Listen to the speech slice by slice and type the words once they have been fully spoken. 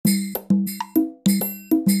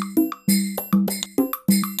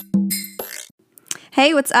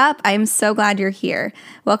Hey, what's up? I am so glad you're here.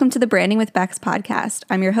 Welcome to the Branding with Bex podcast.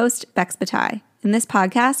 I'm your host, Bex Bataille. In this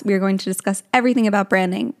podcast, we are going to discuss everything about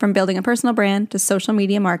branding, from building a personal brand to social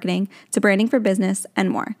media marketing to branding for business and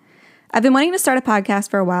more. I've been wanting to start a podcast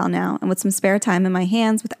for a while now, and with some spare time in my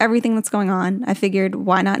hands with everything that's going on, I figured,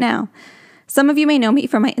 why not now? Some of you may know me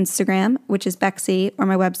from my Instagram, which is Bexy, or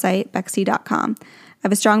my website, bexy.com. I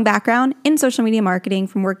have a strong background in social media marketing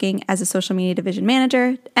from working as a social media division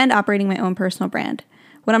manager and operating my own personal brand.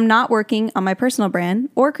 When I'm not working on my personal brand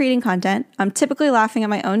or creating content, I'm typically laughing at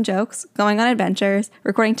my own jokes, going on adventures,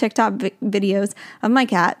 recording TikTok videos of my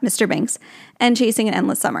cat, Mr. Banks, and chasing an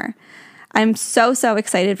endless summer. I'm so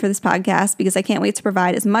excited for this podcast because I can't wait to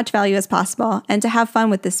provide as much value as possible and to have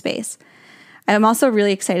fun with this space. I'm also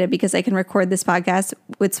really excited because I can record this podcast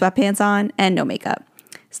with sweatpants on and no makeup.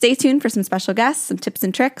 Stay tuned for some special guests, some tips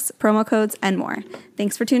and tricks, promo codes, and more.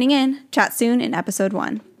 Thanks for tuning in. Chat soon in episode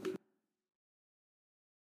 1.